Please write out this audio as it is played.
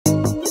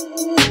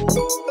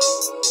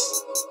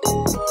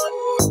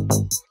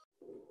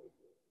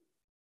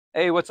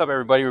Hey, what's up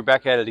everybody? We're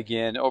back at it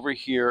again over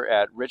here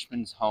at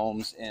Richmond's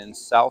Homes in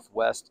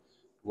Southwest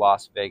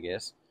Las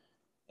Vegas.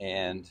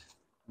 And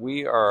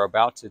we are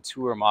about to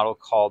tour a model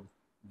called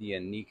the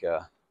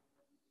Anika.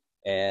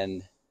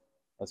 And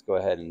let's go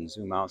ahead and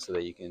zoom out so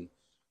that you can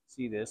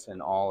see this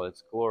in all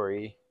its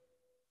glory.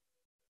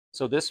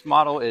 So this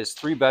model is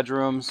 3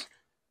 bedrooms,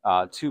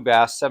 2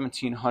 baths,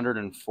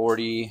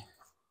 1,740,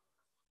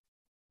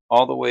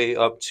 all the way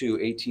up to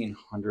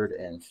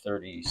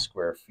 1,830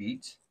 square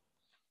feet.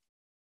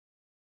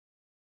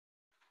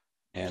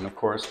 And of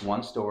course,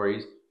 1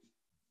 stories,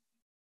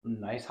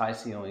 nice high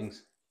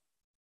ceilings.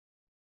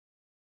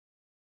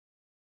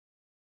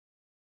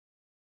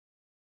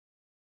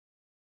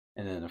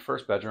 And then the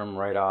first bedroom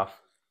right off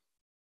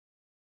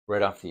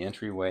the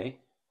entryway.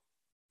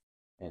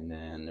 And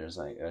then there's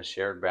like a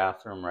shared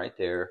bathroom right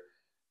there.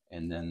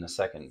 And then the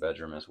second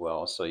bedroom as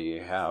well. So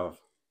you have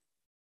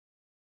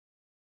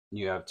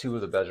 2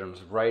 of the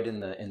bedrooms right in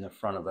the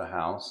front of the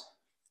house,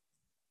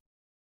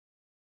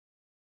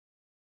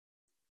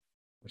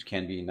 which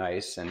can be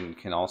nice and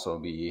can also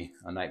be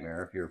a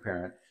nightmare if you're a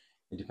parent.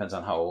 It depends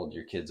on how old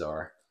your kids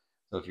are.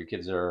 So if your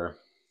kids are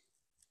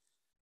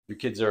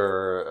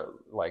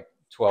like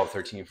 12,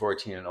 13,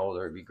 14 and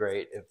older, it'd be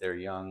great. If they're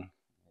young,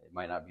 it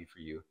might not be for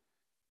you.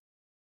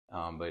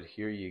 But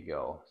here you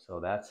go. So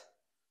that's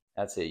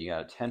it. You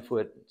got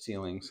 10-foot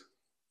ceilings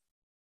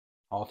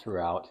all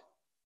throughout,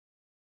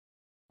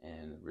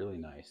 and really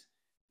nice.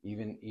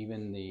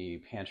 Even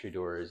the pantry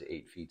door is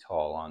 8 feet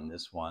tall on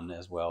this one,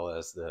 as well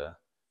as the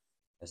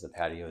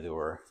patio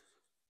door.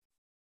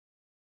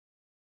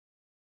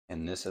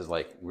 And this is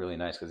like really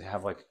nice because they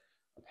have like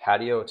a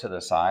patio to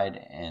the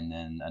side, and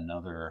then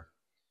another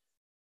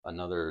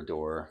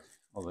door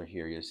over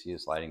here. You see a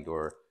sliding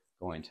door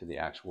going to the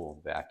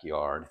actual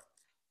backyard.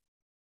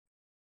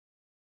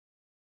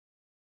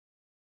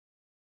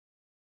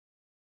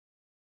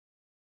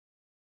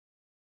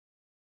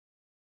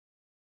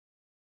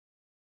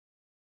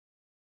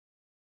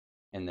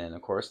 And then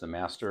of course the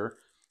master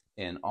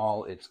in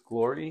all its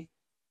glory.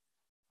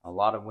 A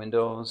lot of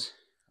windows.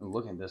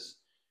 Look at this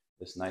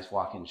nice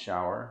walk-in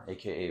shower,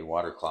 aka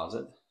water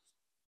closet.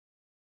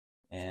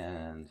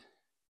 And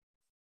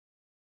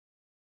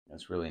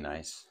it's really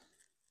nice.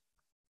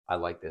 I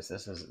like this.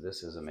 This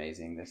is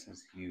amazing. This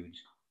is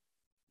huge.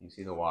 You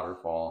see the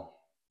waterfall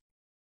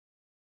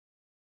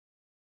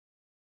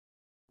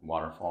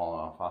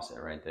faucet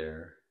right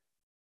there.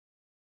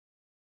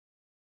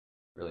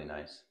 Really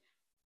nice.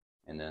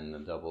 And then the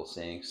double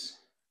sinks,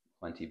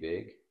 plenty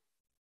big.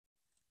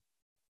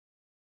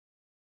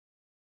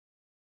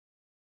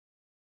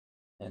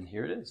 And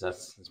here it is.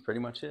 That's pretty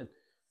much it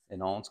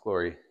in all its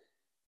glory.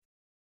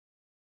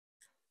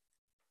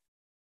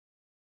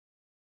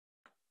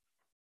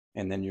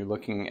 And then you're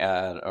looking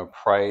at a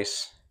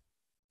price,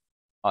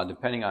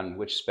 depending on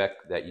which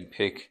spec that you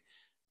pick,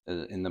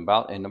 in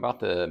about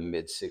the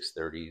mid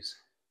 630s,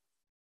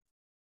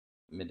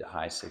 mid to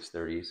high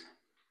 630s.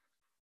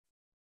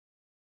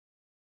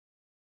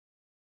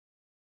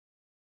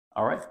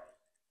 All right.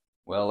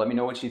 Well, let me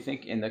know what you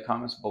think in the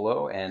comments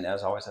below. And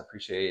as always, I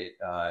appreciate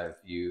if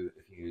you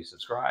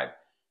subscribe.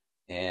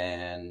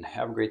 And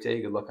have a great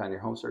day. Good luck on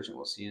your home search, and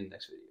we'll see you in the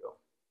next video.